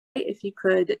if you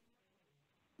could,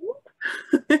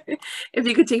 if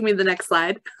you could take me to the next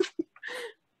slide.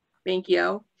 Thank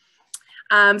you.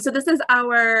 So this is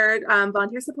our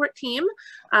volunteer support team.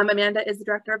 Amanda is the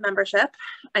director of membership.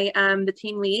 I am the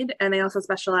team lead, and I also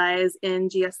specialize in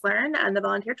GS Learn and the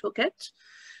volunteer toolkit.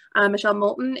 Michelle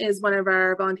Moulton is one of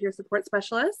our volunteer support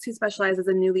specialists who specializes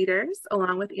in new leaders,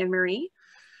 along with Anne Marie.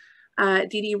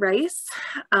 Dee Dee Rice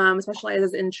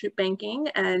specializes in troop banking,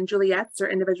 and Juliet's are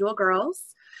individual girls.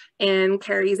 And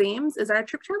Carrie Zames is our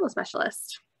troop travel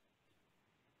specialist.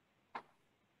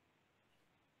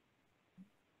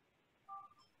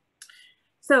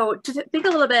 So to think a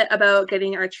little bit about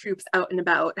getting our troops out and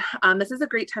about, this is a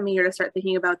great time of year to start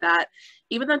thinking about that.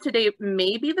 Even though today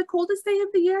may be the coldest day of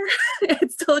the year,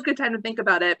 it's still a good time to think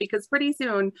about it, because pretty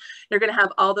soon you're going to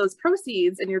have all those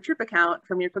proceeds in your troop account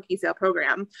from your cookie sale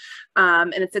program.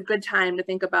 And it's a good time to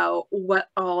think about what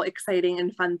all exciting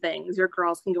and fun things your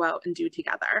girls can go out and do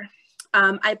together.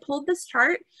 I pulled this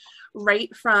chart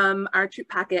right from our troop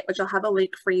packet, which I'll have a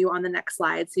link for you on the next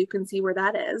slide so you can see where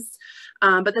that is.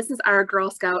 But this is our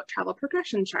Girl Scout travel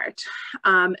progression chart.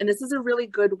 And this is a really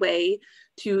good way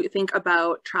to think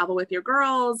about travel with your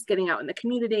girls, getting out in the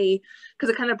community,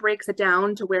 because it kind of breaks it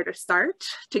down to where to start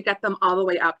to get them all the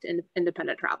way up to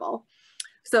independent travel.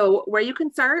 So where you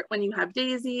can start when you have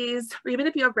daisies, or even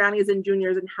if you have brownies and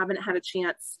juniors and haven't had a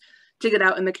chance to get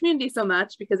out in the community so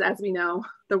much, because as we know,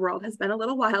 the world has been a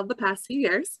little wild the past few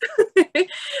years.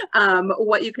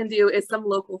 What you can do is some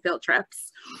local field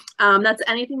trips. That's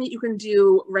anything that you can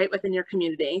do right within your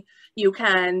community. You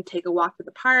can take a walk to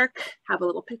the park, have a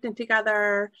little picnic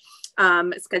together,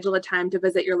 schedule a time to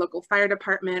visit your local fire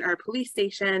department or police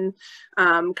station,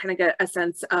 kind of get a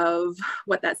sense of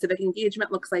what that civic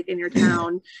engagement looks like in your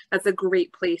town. That's a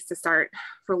great place to start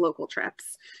for local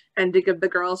trips, and to give the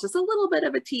girls just a little bit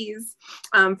of a tease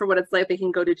for what it's like. They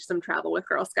can go do some travel with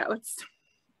Girl Scouts.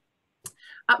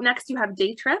 Up next, you have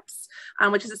day trips,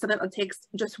 which is something that takes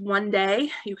just one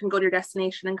day. You can go to your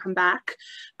destination and come back.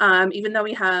 Even though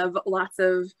we have lots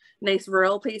of nice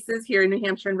rural places here in New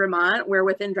Hampshire and Vermont, we're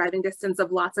within driving distance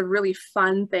of lots of really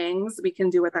fun things we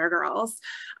can do with our girls.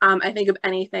 I think of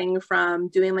anything from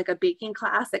doing like a baking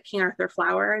class at King Arthur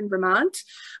Flower in Vermont,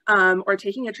 or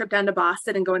taking a trip down to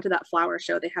Boston and going to that flower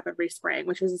show they have every spring,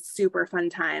 which is a super fun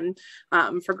time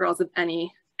for girls of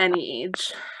any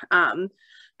age.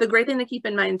 The great thing to keep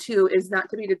in mind too is not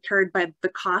to be deterred by the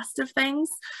cost of things,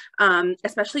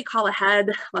 especially call ahead,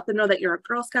 let them know that you're a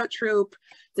Girl Scout troop,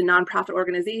 it's a nonprofit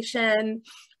organization,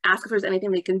 ask if there's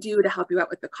anything they can do to help you out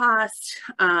with the cost.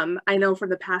 I know from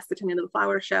the past attending the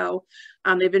flower show,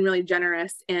 they've been really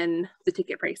generous in the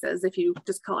ticket prices if you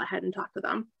just call ahead and talk to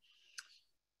them.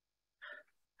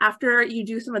 After you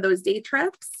do some of those day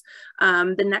trips,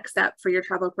 the next step for your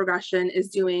travel progression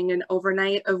is doing an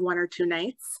overnight of 1 or 2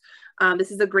 nights.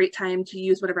 This is a great time to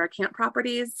use one of our camp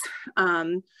properties,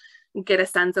 get a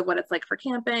sense of what it's like for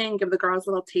camping, give the girls a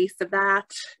little taste of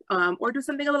that, or do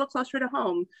something a little closer to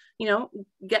home. You know,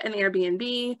 get an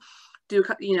Airbnb, do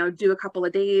a couple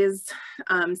of days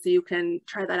so you can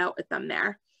try that out with them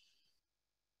there.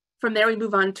 From there, we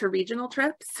move on to regional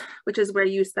trips, which is where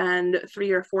you spend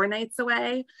 3 or 4 nights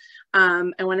away.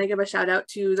 I want to give a shout out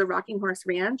to the Rocking Horse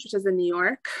Ranch, which is in New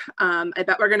York. I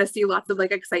bet we're going to see lots of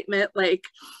like excitement like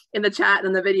in the chat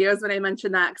and the videos when I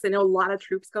mention that, because I know a lot of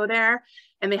troops go there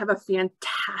and they have a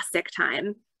fantastic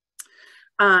time.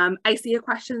 I see a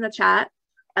question in the chat.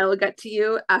 I will get to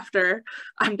you after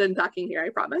I'm done talking here, I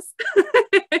promise.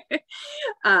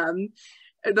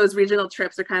 Those regional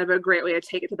trips are kind of a great way to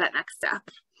take it to that next step.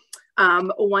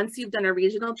 Once you've done a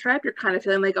regional trip, you're kind of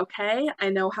feeling like, okay, I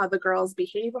know how the girls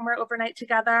behave when we're overnight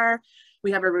together.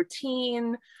 We have a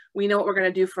routine. We know what we're going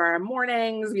to do for our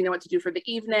mornings. We know what to do for the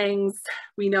evenings.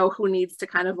 We know who needs to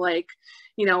kind of like,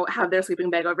 you know, have their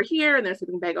sleeping bag over here and their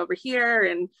sleeping bag over here,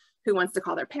 and who wants to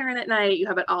call their parent at night. You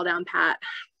have it all down pat.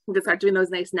 You can start doing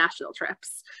those nice national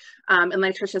trips. And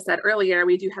like Tricia said earlier,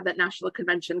 we do have that national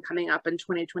convention coming up in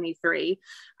 2023,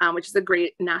 which is a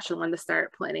great national one to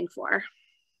start planning for.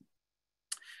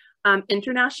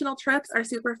 International trips are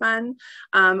super fun.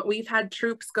 We've had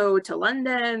troops go to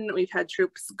London. We've had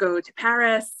troops go to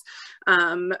Paris.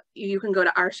 You can go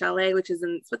to Our Chalet, which is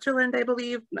in Switzerland, I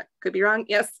believe. Could be wrong.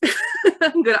 Yes.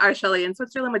 Go to Our Chalet in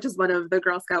Switzerland, which is one of the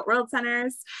Girl Scout World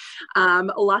Centers.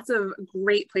 Lots of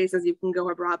great places you can go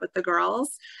abroad with the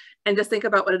girls. And just think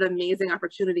about what an amazing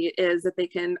opportunity it is that they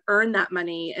can earn that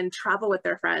money and travel with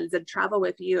their friends and travel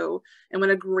with you. And what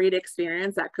a great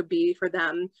experience that could be for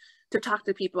them to talk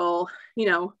to people, you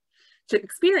know, to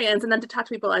experience, and then to talk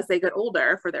to people as they get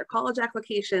older for their college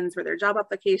applications, for their job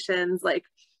applications. Like,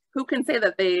 who can say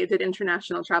that they did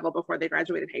international travel before they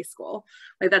graduated high school?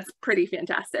 Like, that's pretty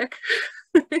fantastic.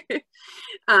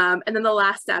 And then the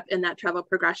last step in that travel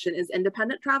progression is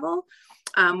independent travel,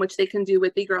 which they can do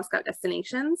with the Girl Scout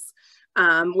destinations,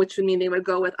 which would mean they would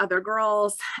go with other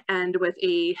girls and with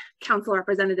a council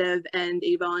representative and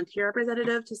a volunteer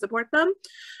representative to support them.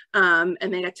 And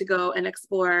they get to go and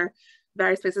explore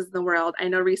various places in the world. I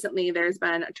know recently there's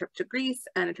been a trip to Greece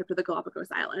and a trip to the Galapagos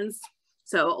Islands.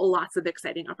 So lots of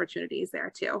exciting opportunities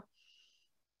there too.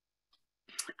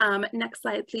 Next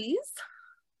slide, please.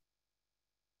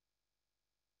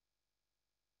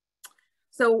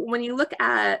 So when you look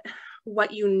at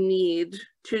what you need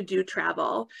to do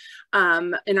travel,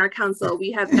 in our council,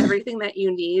 we have everything that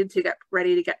you need to get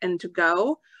ready to get and to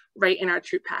go right in our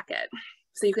troop packet.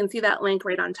 So you can see that link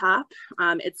right on top.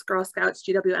 It's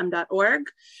girlscoutsgwm.org.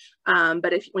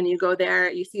 But when you go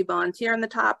there, you see volunteer on the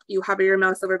top, you hover your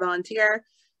mouse over volunteer,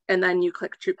 and then you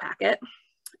click troop packet.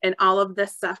 And all of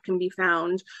this stuff can be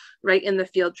found right in the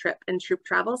field trip and troop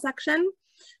travel section.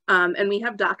 And we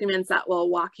have documents that will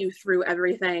walk you through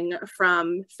everything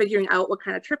from figuring out what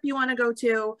kind of trip you want to go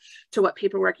to what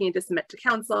paperwork you need to submit to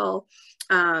council,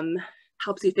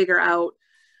 helps you figure out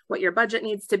what your budget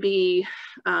needs to be,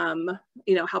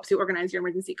 helps you organize your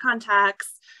emergency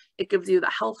contacts. It gives you the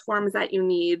health forms that you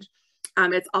need.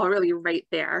 It's all really right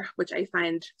there, which I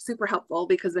find super helpful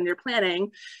because when you're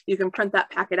planning, you can print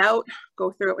that packet out,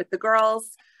 go through it with the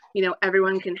girls.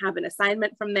 Everyone can have an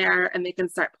assignment from there and they can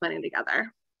start planning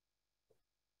together.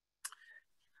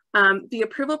 The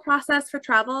approval process for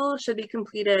travel should be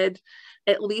completed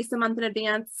at least a month in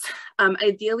advance.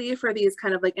 Ideally for these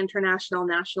kind of like international,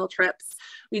 national trips,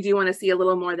 we do want to see a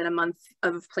little more than a month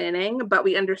of planning, but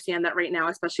we understand that right now,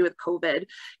 especially with COVID,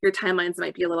 your timelines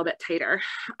might be a little bit tighter.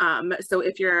 So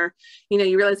if you're,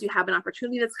 you realize you have an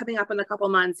opportunity that's coming up in a couple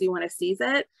months, you want to seize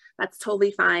it, that's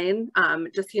totally fine.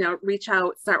 Just, reach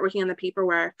out, start working on the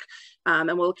paperwork,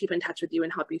 and we'll keep in touch with you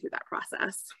and help you through that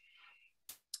process.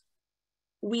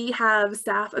 We have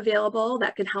staff available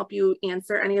that can help you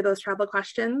answer any of those travel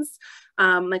questions.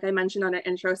 Like I mentioned on our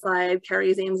intro slide,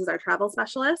 Carrie Zames is our travel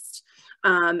specialist.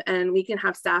 And we can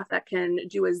have staff that can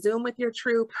do a Zoom with your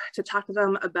troop to talk to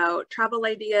them about travel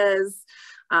ideas,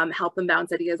 help them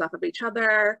bounce ideas off of each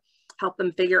other, help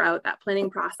them figure out that planning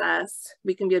process.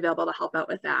 We can be available to help out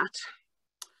with that.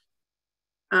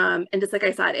 And just like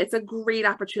I said, it's a great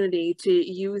opportunity to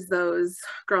use those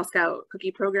Girl Scout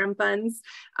cookie program funds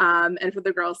and for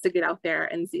the girls to get out there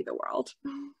and see the world.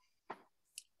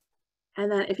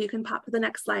 And then if you can pop to the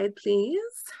next slide, please.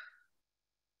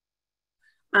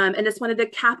 And just wanted to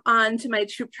cap on to my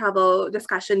troop travel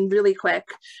discussion really quick.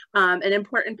 An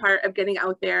important part of getting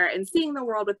out there and seeing the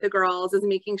world with the girls is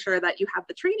making sure that you have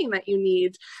the training that you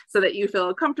need so that you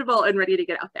feel comfortable and ready to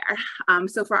get out there.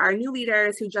 So for our new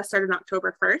leaders who just started on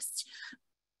October 1st,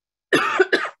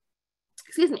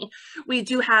 excuse me, we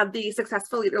do have the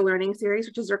Successful Leader Learning Series,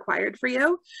 which is required for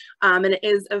you. And it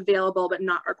is available, but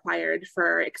not required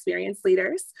for experienced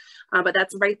leaders. But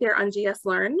that's right there on GS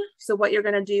Learn. So what you're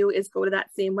gonna do is go to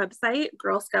that same website,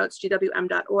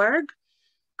 girlscoutsgwm.org,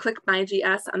 click My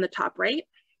GS on the top right,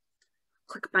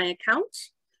 click My Account,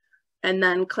 and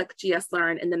then click GS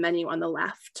Learn in the menu on the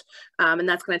left. And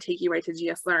that's going to take you right to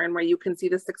GS Learn where you can see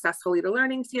the Successful Leader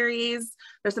Learning Series.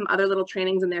 There's some other little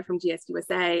trainings in there from GS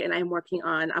USA, and I'm working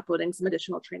on uploading some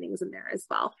additional trainings in there as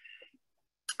well.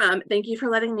 Thank you for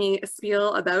letting me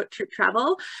spiel about troop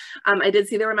travel. I did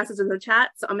see there were messages in the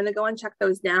chat, so I'm going to go and check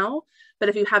those now. But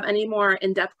if you have any more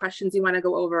in-depth questions you want to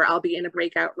go over, I'll be in a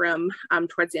breakout room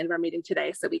towards the end of our meeting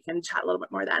today, so we can chat a little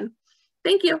bit more then.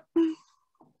 Thank you.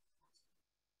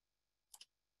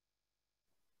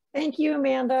 Thank you,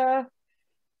 Amanda.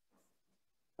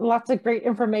 Lots of great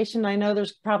information. I know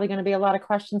there's probably going to be a lot of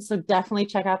questions, so definitely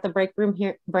check out the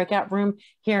breakout room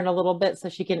here in a little bit so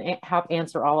she can help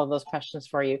answer all of those questions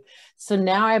for you. So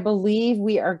now I believe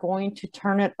we are going to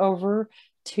turn it over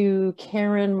to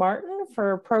Karen Martin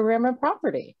for program and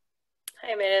property.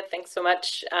 Hi, Amanda. Thanks so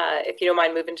much. If you don't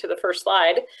mind moving to the first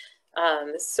slide.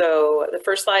 So the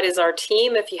first slide is our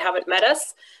team, if you haven't met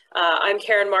us. I'm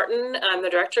Karen Martin, I'm the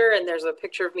director, and there's a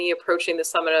picture of me approaching the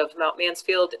summit of Mount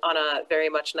Mansfield on a very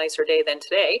much nicer day than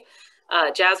today.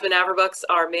 Jasmine Averbuck's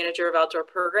our manager of outdoor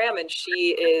program, and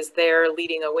she is there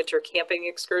leading a winter camping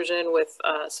excursion with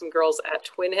some girls at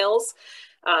Twin Hills.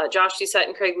 Josh Doucette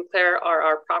and Craig Leclerc are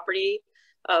our property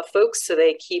folks, so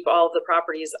they keep all of the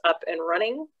properties up and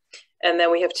running. And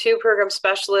then we have 2 program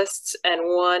specialists and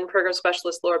 1 program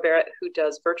specialist, Laura Barrett, who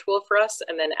does virtual for us.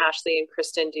 And then Ashley and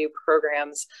Kristen do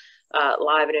programs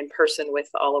live and in person with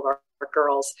all of our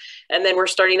girls. And then we're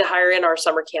starting to hire in our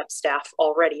summer camp staff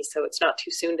already. So it's not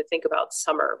too soon to think about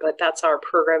summer, but that's our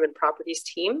program and properties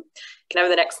team. Can I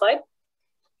have the next slide?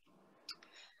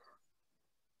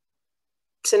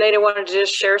 Tonight, I wanted to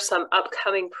just share some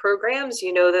upcoming programs.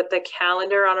 You know that the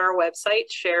calendar on our website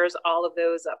shares all of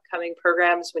those upcoming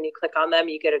programs. When you click on them,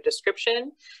 you get a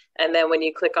description. And then when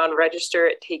you click on register,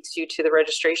 it takes you to the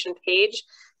registration page.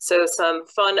 So some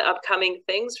fun upcoming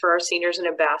things for our seniors and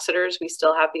ambassadors. We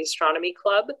still have the Astronomy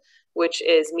Club, which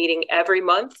is meeting every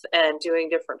month and doing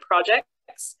different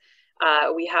projects.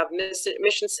 We have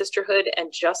Mission Sisterhood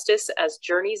and Justice as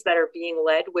journeys that are being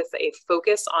led with a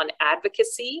focus on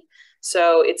advocacy.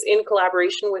 So it's in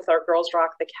collaboration with our Girls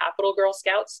Rock the Capital Girl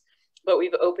Scouts, but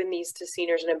we've opened these to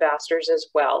seniors and ambassadors as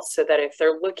well, so that if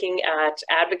they're looking at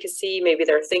advocacy, maybe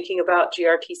they're thinking about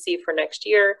GRTC for next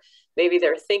year, maybe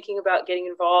they're thinking about getting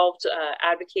involved,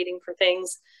 advocating for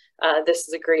things, this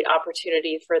is a great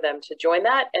opportunity for them to join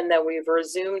that. And then we've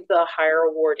resumed the Hire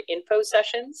Award info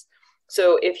sessions.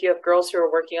 So if you have girls who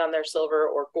are working on their silver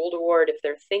or gold award, if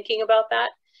they're thinking about that,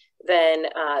 then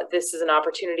this is an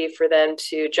opportunity for them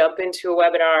to jump into a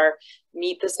webinar,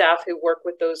 meet the staff who work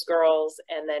with those girls,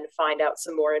 and then find out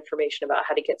some more information about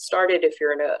how to get started. If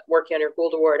you're working on your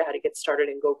gold award, how to get started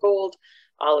and go gold,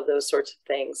 all of those sorts of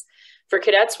things. For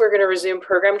cadets, we're going to resume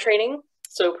program training.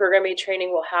 So program A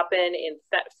training will happen in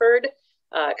Thetford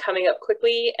coming up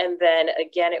quickly. And then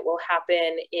again, it will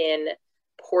happen in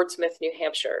Portsmouth, New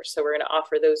Hampshire. So we're going to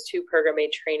offer those two program A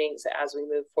trainings as we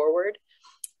move forward.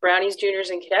 Brownies,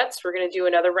 juniors, and cadets, we're going to do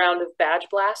another round of badge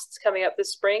blasts coming up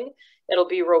this spring. It'll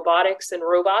be robotics and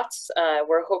robots.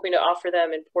 We're hoping to offer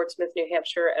them in Portsmouth, New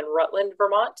Hampshire, and Rutland,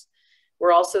 Vermont.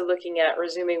 We're also looking at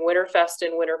resuming Winterfest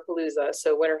and Winterpalooza.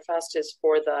 So Winterfest is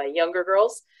for the younger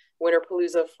girls,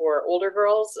 Winterpalooza for older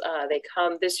girls. They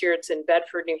come this year, it's in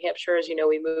Bedford, New Hampshire. As you know,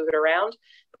 we move it around,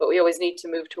 but we always need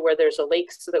to move to where there's a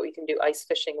lake so that we can do ice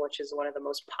fishing, which is one of the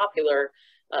most popular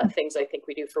things I think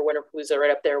we do for Winterpalooza, right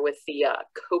up there with the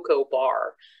cocoa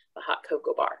bar, the hot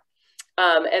cocoa bar.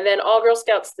 And then all Girl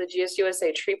Scouts, the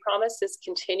GSUSA Tree Promise is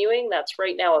continuing. That's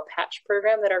right now a patch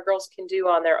program that our girls can do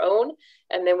on their own.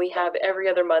 And then we have every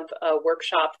other month a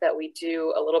workshop that we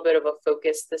do a little bit of a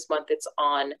focus. This month it's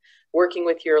on working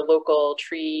with your local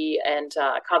tree and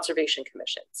conservation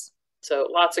commissions. So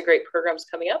lots of great programs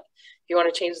coming up. If you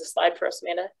want to change the slide for us,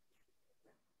 Amanda.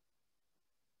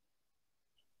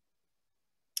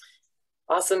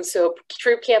 Awesome. So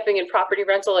troop camping and property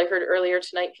rental, I heard earlier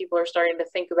tonight, people are starting to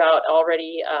think about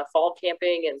already fall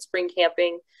camping and spring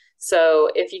camping. So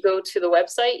if you go to the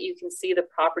website, you can see the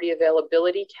property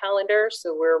availability calendar.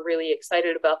 So we're really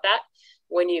excited about that.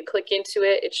 When you click into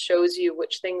it, it shows you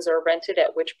which things are rented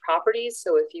at which properties.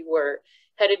 So if you were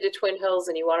headed to Twin Hills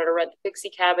and you wanted to rent the Pixie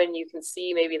Cabin, you can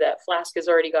see maybe that Flask has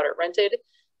already got it rented.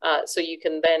 So you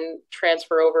can then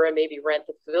transfer over and maybe rent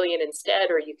the pavilion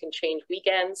instead, or you can change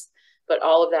weekends. But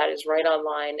all of that is right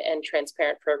online and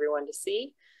transparent for everyone to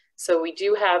see. So we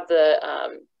do have the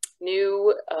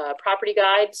new property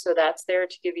guide. So that's there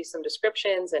to give you some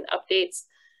descriptions and updates.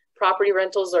 Property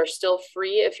rentals are still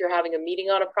free if you're having a meeting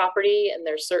on a property, and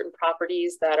there's certain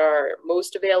properties that are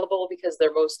most available because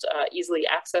they're most easily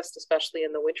accessed, especially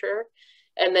in the winter.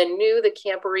 And then new, the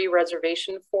Camporee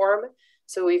reservation form.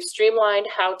 So we've streamlined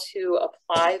how to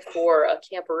apply for a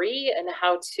camporee and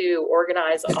how to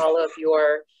organize all of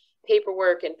your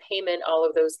paperwork and payment, all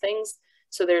of those things.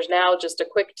 So there's now just a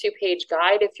quick 2-page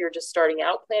guide if you're just starting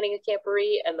out planning a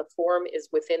camporee, and the form is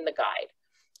within the guide.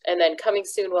 And then coming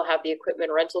soon, we'll have the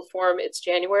equipment rental form. It's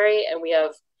January, and we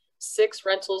have 6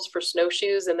 rentals for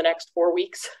snowshoes in the next 4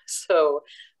 weeks. So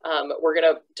we're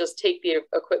gonna just take the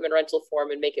equipment rental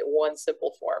form and make it one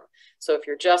simple form. So if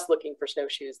you're just looking for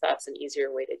snowshoes, that's an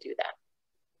easier way to do that.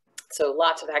 So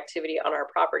lots of activity on our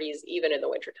properties, even in the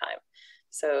wintertime.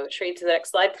 So straight to the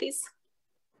next slide, please.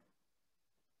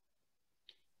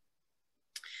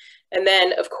 And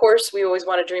then, of course, we always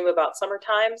want to dream about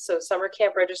summertime. So summer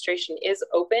camp registration is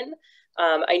open.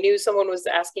 I knew someone was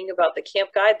asking about the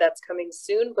camp guide. That's coming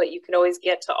soon, but you can always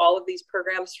get to all of these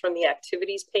programs from the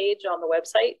activities page on the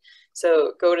website.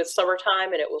 So go to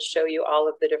summertime and it will show you all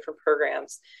of the different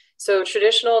programs. So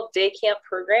traditional day camp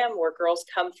program where girls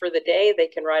come for the day, they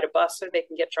can ride a bus or they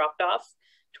can get dropped off.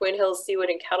 Twin Hills, Seawood,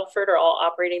 and Kettleford are all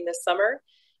operating this summer.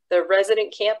 The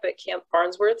resident camp at Camp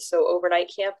Farnsworth, so overnight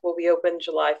camp, will be open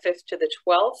July 5th to the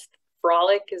 12th.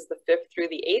 Frolic is the 5th through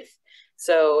the 8th.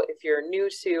 So if you're new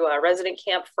to resident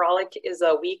camp, Frolic is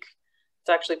a week. It's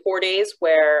actually 4 days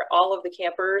where all of the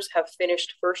campers have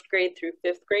finished 1st grade through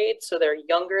 5th grade. So they're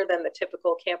younger than the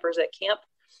typical campers at camp.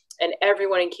 and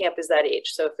everyone in camp is that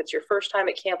age. So if it's your first time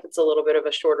at camp, it's a little bit of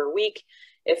a shorter week.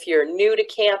 If you're new to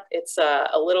camp, it's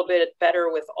a little bit better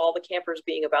with all the campers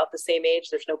being about the same age.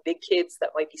 There's no big kids that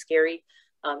might be scary,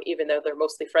 even though they're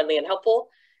mostly friendly and helpful.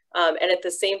 And at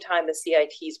the same time, the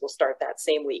CITs will start that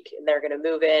same week, and they're going to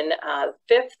move in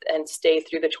 5th and stay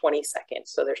through the 22nd.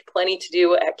 So there's plenty to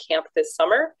do at camp this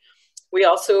summer. We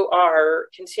also are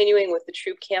continuing with the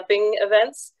troop camping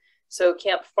events. So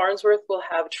Camp Farnsworth will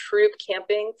have troop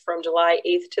camping from July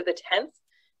 8th to the 10th.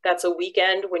 That's a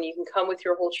weekend when you can come with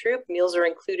your whole troop. Meals are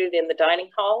included in the dining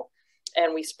hall,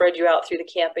 and we spread you out through the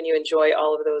camp and you enjoy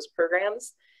all of those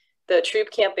programs. The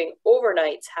troop camping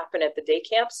overnights happen at the day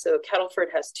camps. So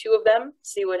Kettleford has 2 of them,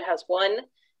 Seawood has 1,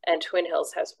 and Twin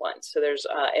Hills has 1. So there's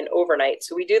an overnight.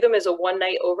 So we do them as a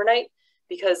 1-night overnight,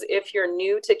 because if you're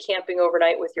new to camping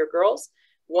overnight with your girls,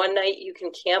 one night you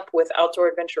can camp with Outdoor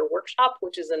Adventure Workshop,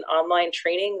 which is an online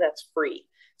training that's free.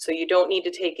 So you don't need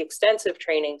to take extensive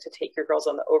training to take your girls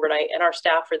on the overnight, and our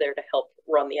staff are there to help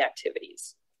run the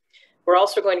activities. We're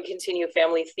also going to continue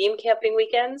family theme camping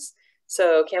weekends.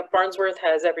 So Camp Farnsworth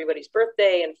has everybody's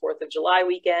birthday and 4th of July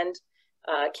weekend.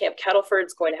 Camp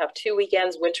Kettleford's going to have 2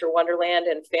 weekends, Winter Wonderland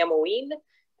and Famoween.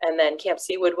 And then Camp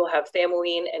Seawood will have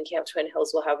Famoween, and Camp Twin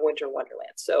Hills will have Winter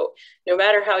Wonderland. So no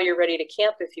matter how you're ready to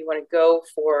camp, if you want to go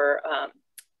for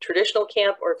traditional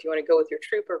camp, or if you want to go with your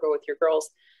troop or go with your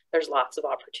girls, there's lots of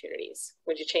opportunities.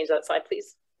 Would you change that slide,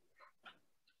 please?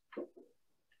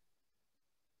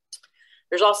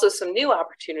 There's also some new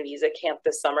opportunities at camp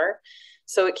this summer.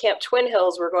 So at Camp Twin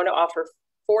Hills, we're going to offer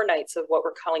 4 nights of what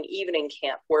we're calling evening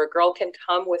camp, where a girl can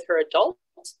come with her adult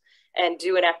and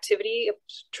do an activity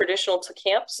traditional to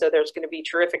camp. So there's going to be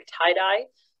terrific tie-dye.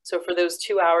 So for those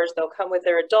 2 hours, they'll come with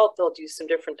their adult, they'll do some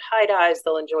different tie-dyes,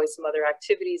 they'll enjoy some other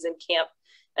activities in camp,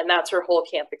 and that's her whole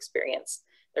camp experience.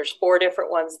 There's 4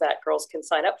 different ones that girls can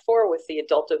sign up for with the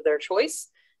adult of their choice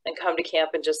and come to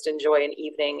camp and just enjoy an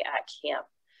evening at camp.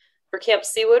 For Camp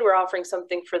Seawood, we're offering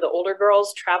something for the older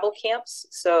girls, travel camps.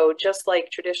 So just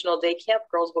like traditional day camp,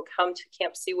 girls will come to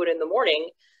Camp Seawood in the morning,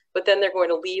 but then they're going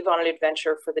to leave on an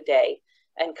adventure for the day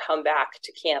and come back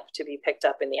to camp to be picked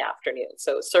up in the afternoon.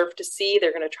 So Surf to Sea,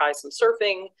 they're going to try some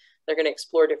surfing. They're going to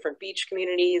explore different beach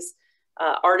communities.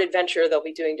 Art Adventure, they'll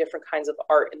be doing different kinds of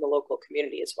art in the local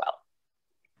community as well.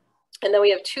 And then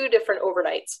we have 2 different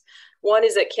overnights. One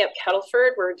is at Camp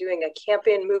Kettleford. We're doing a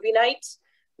camp-in movie night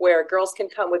where girls can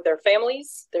come with their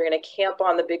families. They're going to camp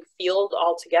on the big field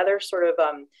all together, sort of,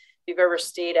 if you've ever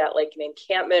stayed at like an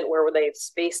encampment where they've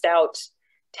spaced out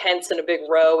tents in a big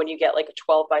row and you get like a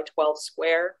 12 by 12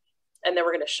 square. And then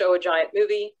we're going to show a giant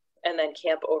movie and then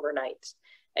camp overnight.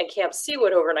 And Camp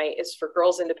Seawood overnight is for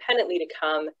girls independently to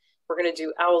come. We're going to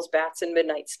do owls, bats, and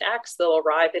midnight snacks. They'll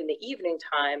arrive in the evening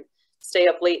time, stay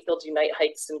up late, they'll do night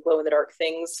hikes and glow in the dark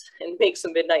things and make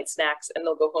some midnight snacks, and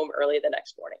they'll go home early the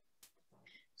next morning.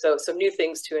 So some new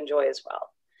things to enjoy as well.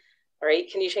 All right,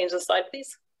 can you change the slide,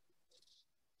 please?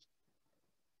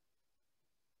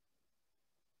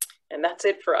 And that's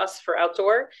it for us for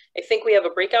outdoor. I think we have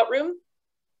a breakout room.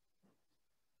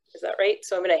 Is that right?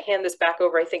 So I'm going to hand this back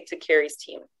over, I think, to Carrie's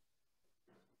team.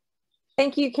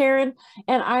 Thank you, Karen.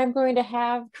 And I'm going to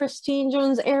have Christine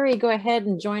Jones-Airy go ahead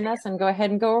and join us and go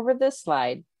ahead and go over this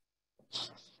slide.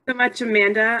 So much,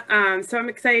 Amanda. So I'm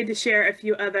excited to share a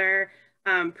few other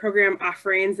program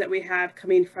offerings that we have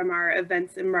coming from our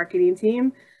events and marketing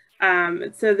team.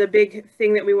 So the big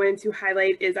thing that we wanted to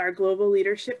highlight is our Global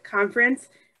Leadership Conference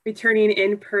returning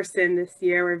in person this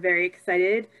year. We're very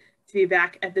excited to be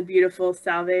back at the beautiful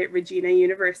Salve Regina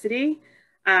University.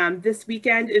 This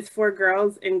weekend is for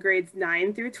girls in grades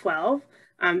 9 through 12,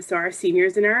 so our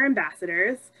seniors and our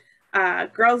ambassadors.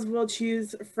 Girls will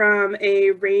choose from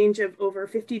a range of over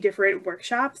 50 different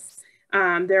workshops.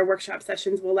 Their workshop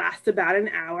sessions will last about an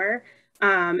hour,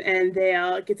 and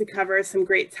they'll get to cover some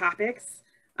great topics.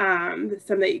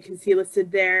 Some that you can see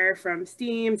listed there, from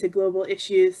STEAM to global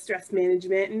issues, stress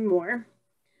management, and more.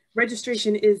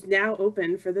 Registration is now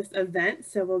open for this event,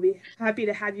 so we'll be happy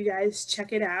to have you guys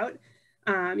check it out.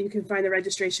 You can find the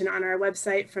registration on our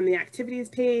website from the activities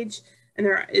page, and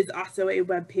there is also a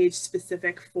web page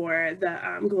specific for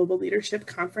the Global Leadership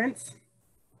Conference.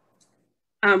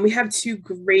 We have 2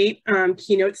 great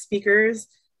keynote speakers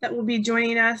that will be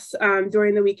joining us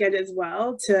during the weekend as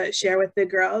well to share with the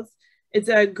girls. It's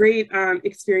a great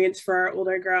experience for our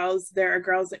older girls. There are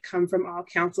girls that come from all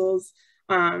councils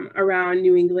around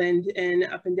New England and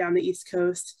up and down the East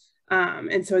Coast.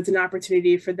 And so it's an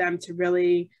opportunity for them to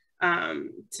really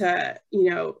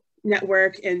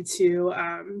network and to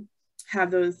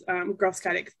have those Girl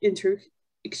Scout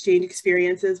exchange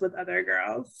experiences with other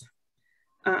girls.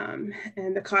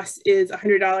 And the cost is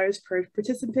 $100 per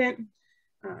participant.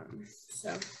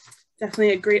 So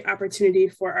definitely a great opportunity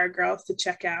for our girls to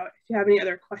check out. If you have any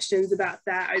other questions about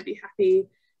that, I'd be happy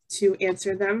to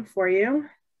answer them for you.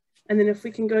 And then if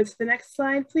we can go to the next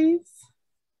slide, please.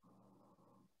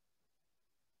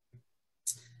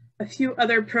 A few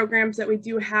other programs that we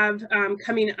do have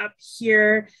coming up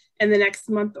here in the next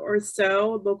month or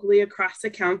so locally across the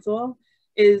council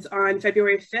is on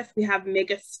February 5th. We have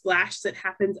Mega Splash that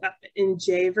happens up in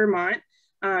Jay, Vermont.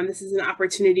 This is an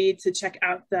opportunity to check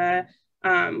out the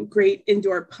great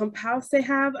indoor pump house they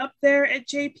have up there at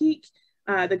Jay Peak.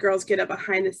 The girls get a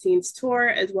behind the scenes tour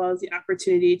as well as the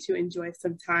opportunity to enjoy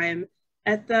some time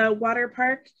at the water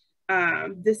park.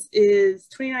 This is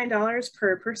 $29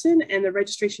 per person and the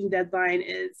registration deadline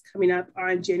is coming up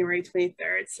on January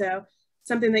 23rd. So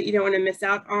something that you don't want to miss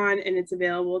out on, and it's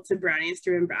available to Brownies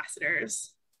through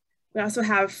ambassadors. We also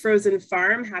have Frozen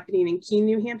Farm happening in Keene,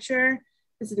 New Hampshire.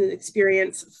 This is an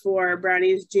experience for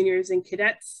Brownies, juniors, and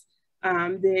cadets.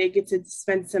 They get to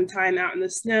spend some time out in the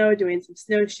snow, doing some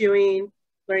snowshoeing,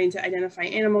 learning to identify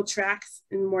animal tracks,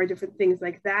 and more different things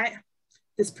like that.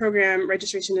 This program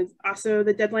registration is also,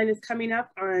 the deadline is coming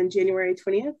up on January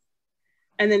 20th.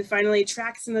 And then finally,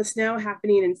 Tracks in the Snow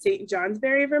happening in St.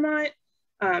 Johnsbury, Vermont.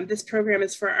 This program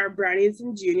is for our Brownies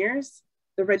and juniors.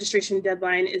 The registration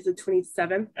deadline is the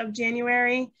 27th of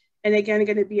January. And again,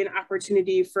 going to be an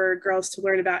opportunity for girls to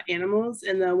learn about animals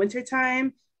in the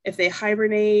wintertime, if they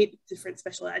hibernate, different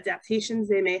special adaptations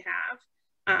they may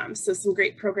have. So some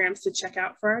great programs to check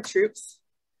out for our troops.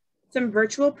 Some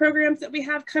virtual programs that we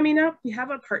have coming up. We have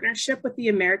a partnership with the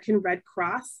American Red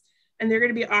Cross, and they're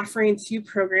going to be offering 2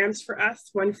 programs for us,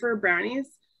 one for Brownies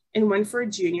and one for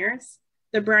juniors.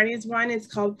 The Brownies one is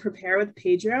called Prepare with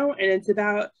Pedro, and it's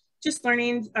about just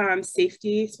learning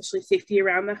safety, especially safety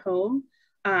around the home.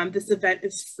 This event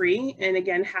is free and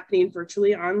again, happening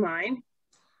virtually online.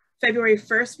 February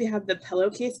 1st, we have the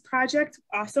Pillowcase Project,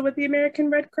 also with the American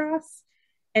Red Cross.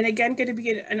 And again, going to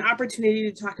be an opportunity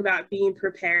to talk about being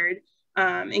prepared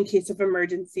in case of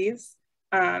emergencies.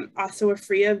 Also a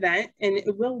free event, and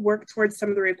it will work towards some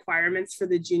of the requirements for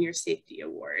the Junior Safety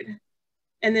Award.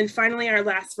 And then finally, our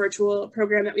last virtual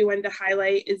program that we wanted to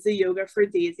highlight is the Yoga for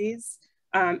Daisies.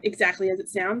 Exactly as it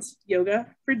sounds,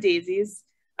 Yoga for Daisies.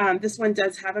 This one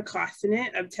does have a cost in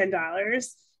it of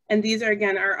 $10. And these are,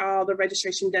 again, all the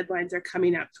registration deadlines are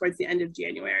coming up towards the end of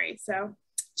January. So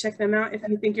check them out if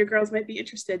you think your girls might be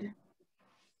interested.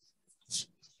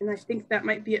 And I think that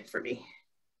might be it for me.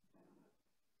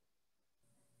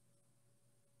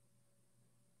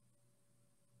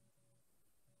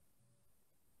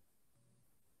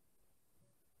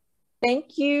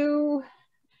 Thank you,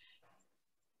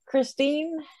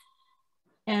 Christine.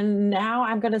 And now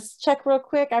I'm going to check real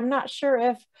quick. I'm not sure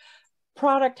if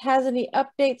product has any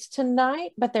updates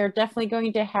tonight, but they're definitely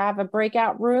going to have a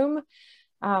breakout room.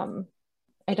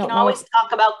 I don't know. Always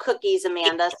talk about cookies,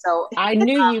 Amanda. So I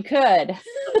knew you could.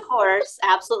 Of course,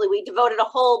 absolutely. We devoted a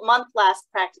whole month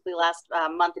practically last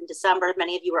month in December.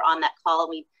 Many of you were on that call.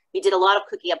 We did a lot of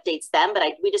cookie updates then, but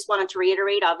we just wanted to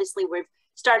reiterate, obviously, we've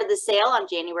started the sale on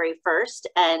January 1st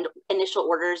and initial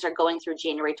orders are going through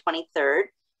January 23rd.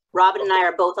 Robin and I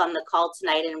are both on the call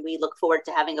tonight, and we look forward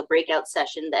to having a breakout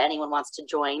session that anyone wants to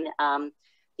join.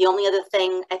 The only other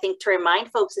thing I think to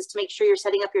remind folks is to make sure you're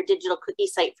setting up your digital cookie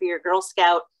site for your Girl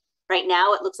Scout. Right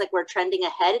now, it looks like we're trending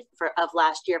ahead of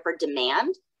last year for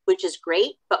demand, which is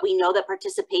great, but we know that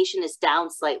participation is down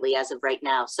slightly as of right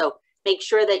now. So make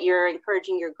sure that you're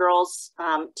encouraging your girls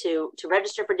to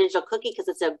register for digital cookie, because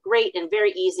it's a great and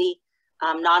very easy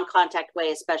non-contact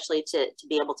way, especially to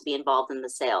be able to be involved in the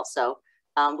sale. So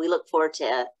we look forward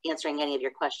to answering any of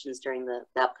your questions during the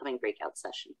upcoming breakout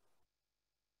session.